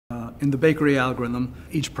In the bakery algorithm,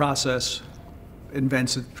 each process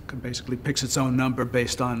basically picks its own number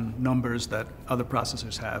based on numbers that other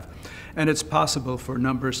processors have. And it's possible for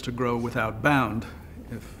numbers to grow without bound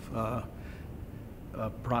if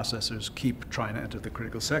processors keep trying to enter the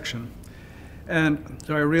critical section. And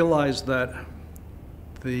so I realized that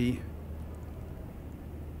the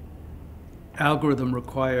algorithm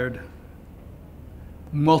required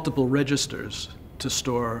multiple registers to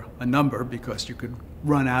store a number because you could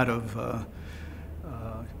run out of,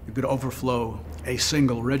 you could overflow a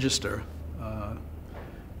single register, a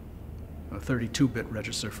 32-bit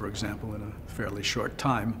register, for example, in a fairly short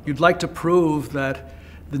time. You'd like to prove that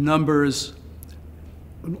the numbers,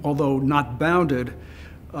 although not bounded,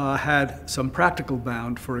 had some practical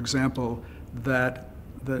bound. For example, that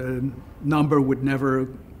the number would never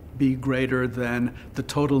be greater than the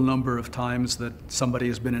total number of times that somebody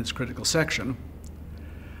has been in its critical section.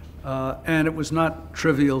 And it was not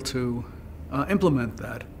trivial to implement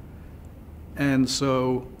that. And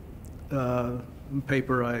so the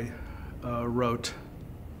paper I wrote,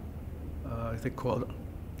 I think called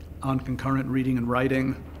On Concurrent Reading and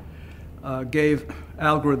Writing, gave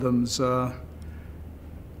algorithms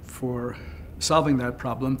for solving that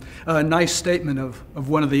problem. A nice statement of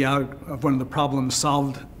one of the problems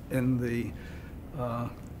solved in the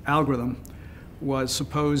algorithm was,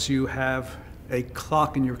 suppose you have a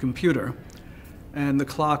clock in your computer, and the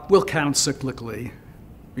clock will count cyclically.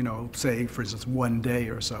 You know, say, for instance, 1 day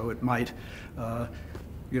or so. It might,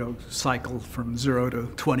 you know, cycle from 0 to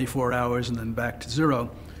 24 hours and then back to 0.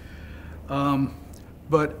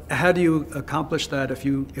 But how do you accomplish that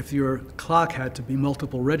if your clock had to be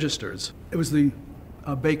multiple registers? It was the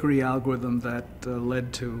bakery algorithm that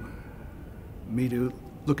led to me to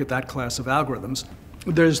look at that class of algorithms.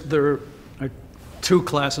 There are two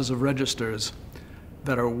classes of registers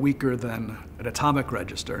that are weaker than an atomic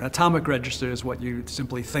register. An atomic register is what you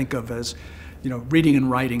simply think of as, you know, reading and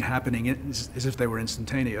writing happening as if they were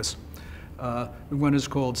instantaneous. One is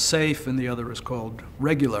called safe and the other is called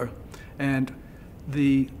regular. And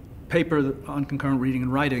the paper on concurrent reading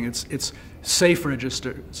and writing, its safe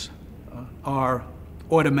registers are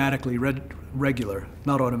automatically regular,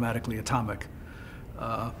 not automatically atomic.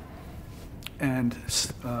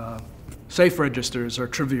 Safe registers are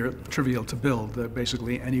trivial to build.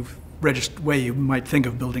 Basically, any way you might think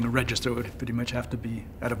of building a register would pretty much have to be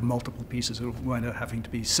out of multiple pieces. It would wind up having to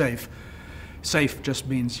be safe. Safe just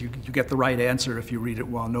means you get the right answer if you read it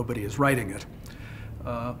while nobody is writing it.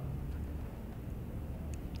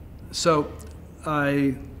 So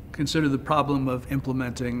I consider the problem of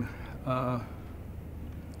implementing, well,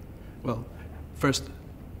 first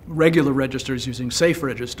regular registers using safe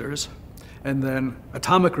registers, and then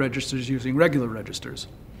atomic registers using regular registers.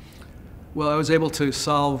 Well, I was able to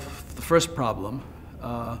solve the first problem,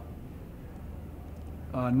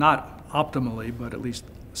 not optimally, but at least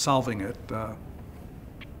solving it.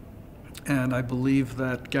 And I believe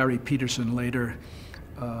that Gary Peterson later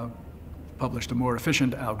published a more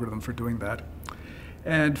efficient algorithm for doing that.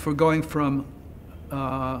 And for going from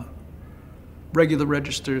regular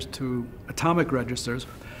registers to atomic registers,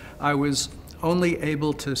 I was only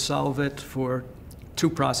able to solve it for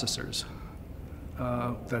two processors.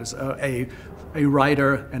 That is a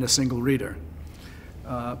writer and a single reader.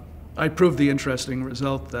 I proved the interesting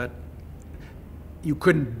result that you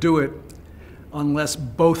couldn't do it unless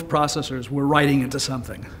both processors were writing into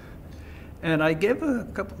something. And I gave a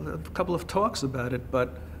couple of talks about it,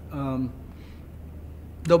 but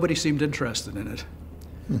nobody seemed interested in it.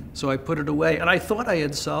 So I put it away, and I thought I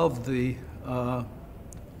had solved the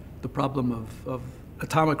problem of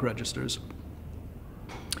atomic registers.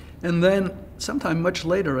 And then sometime much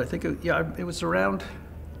later, I think it was around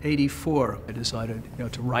 '84, I decided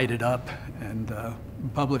to write it up and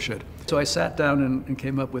publish it. So I sat down and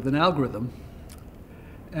came up with an algorithm.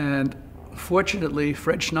 And fortunately,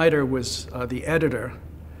 Fred Schneider was the editor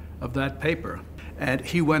of that paper. And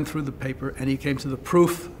he went through the paper and he came to the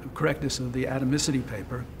proof of correctness of the atomicity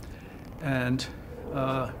paper. And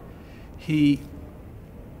he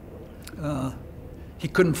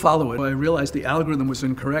couldn't follow it. I realized the algorithm was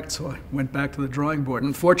incorrect, so I went back to the drawing board.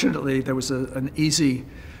 And fortunately, there was an easy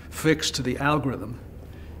fix to the algorithm.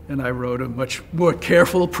 And I wrote a much more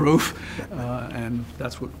careful proof, and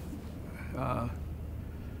that's what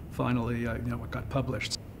finally what got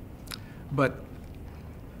published. But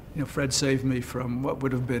Fred saved me from what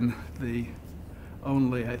would have been the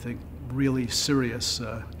only, I think, really serious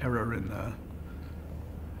error in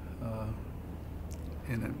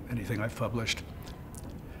anything I've published.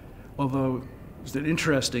 Although it was an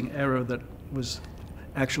interesting error that was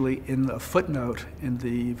actually in the footnote in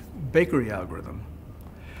the bakery algorithm,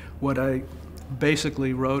 what I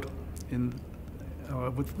basically wrote in,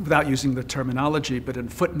 without using the terminology, but in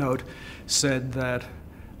footnote, said that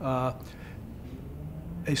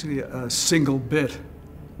basically a single bit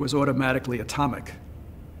was automatically atomic.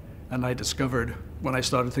 And I discovered, when I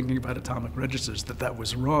started thinking about atomic registers, that that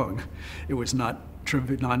was wrong. It was not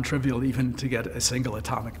non-trivial even to get a single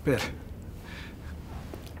atomic bit.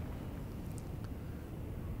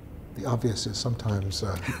 The obvious is sometimes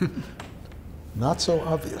not so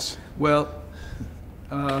obvious. Well,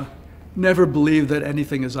 never believe that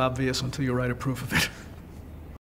anything is obvious until you write a proof of it.